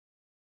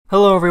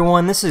Hello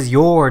everyone, this is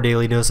your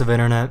Daily Dose of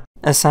Internet.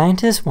 A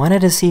scientist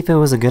wanted to see if it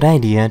was a good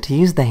idea to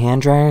use the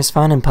hand dryers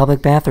found in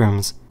public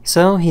bathrooms.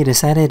 So he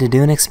decided to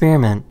do an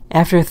experiment.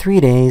 After 3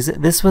 days,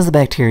 this was the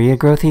bacteria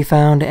growth he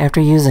found after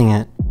using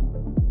it.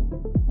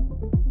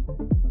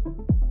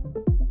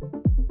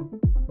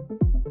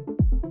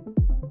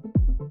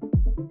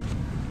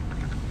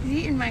 He's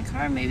eating my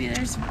car, maybe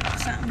there's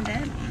something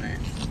dead on it.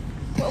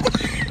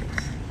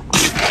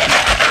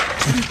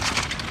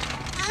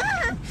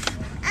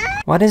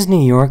 Why does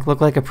New York look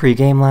like a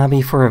pregame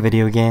lobby for a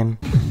video game?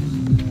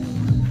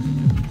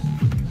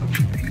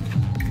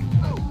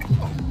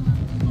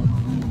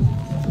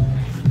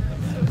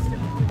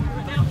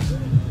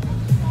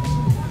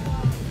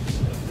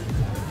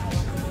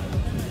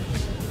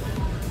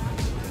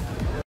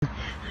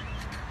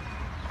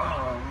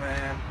 Oh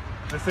man,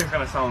 this thing's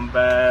gonna sound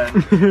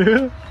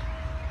bad.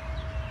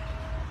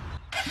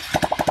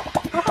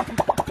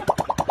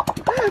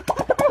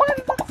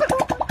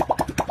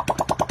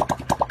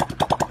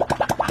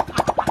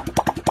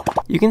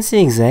 You can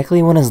see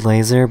exactly when his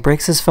laser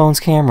breaks his phone's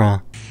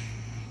camera.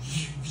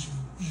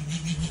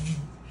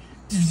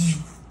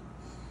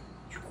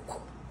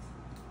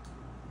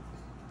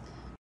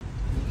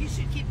 You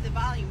should keep the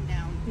volume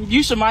down.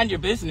 You should mind your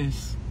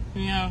business.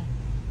 Yeah.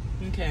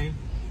 Okay.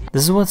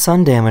 This is what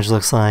sun damage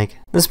looks like.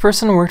 This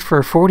person worked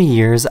for 40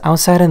 years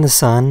outside in the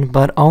sun,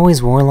 but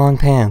always wore long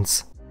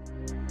pants.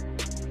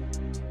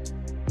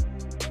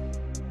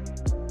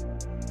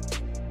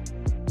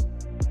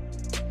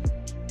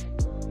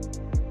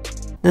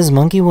 This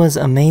monkey was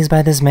amazed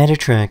by this magic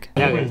trick.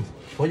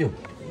 Pollo.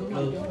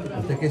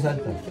 ¿Usted qué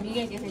salta?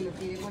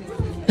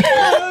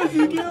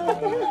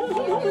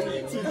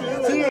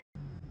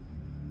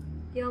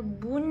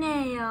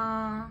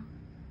 여보네요.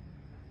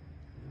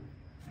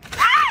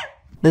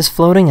 This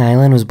floating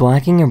island was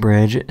blocking a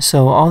bridge,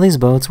 so all these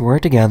boats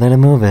worked together to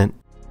move it.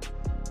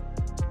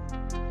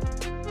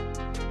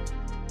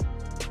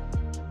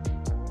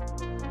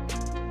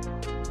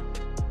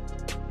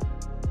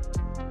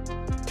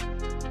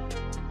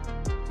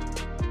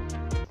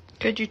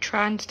 Could you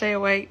try and stay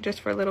awake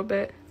just for a little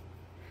bit?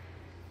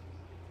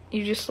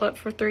 You just slept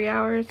for 3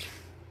 hours.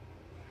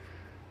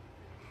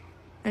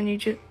 And you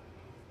just...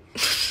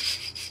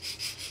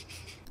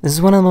 This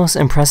is one of the most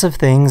impressive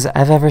things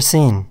I've ever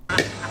seen.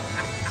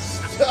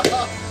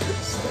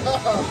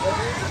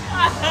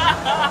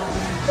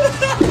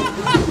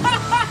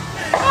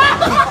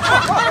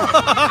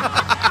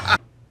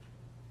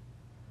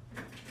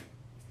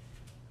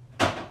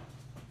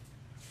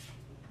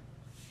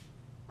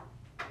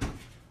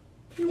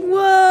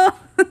 Whoa!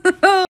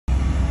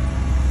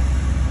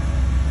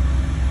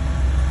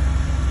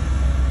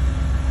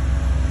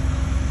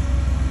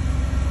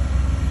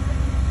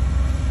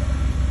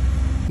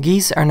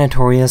 Geese are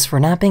notorious for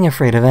not being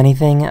afraid of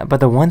anything,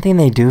 but the one thing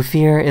they do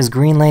fear is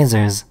green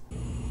lasers.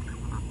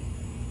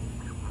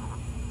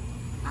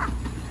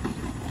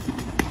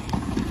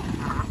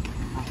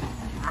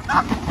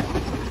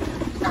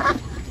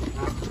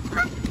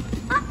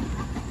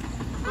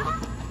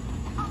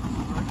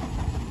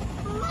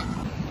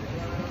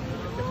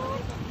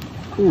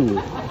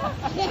 Ooh.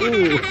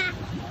 Ooh.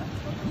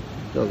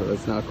 No,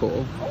 that's not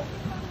cool.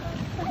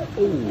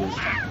 Ooh.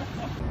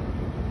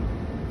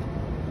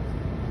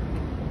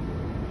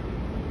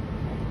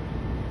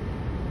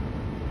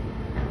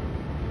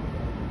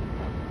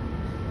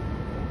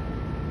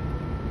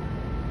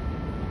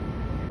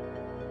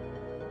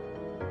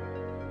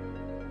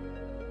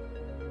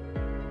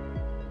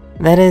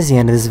 That is the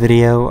end of this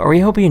video.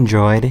 We hope you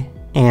enjoyed,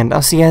 and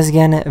I'll see you guys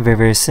again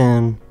very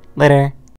soon. Later.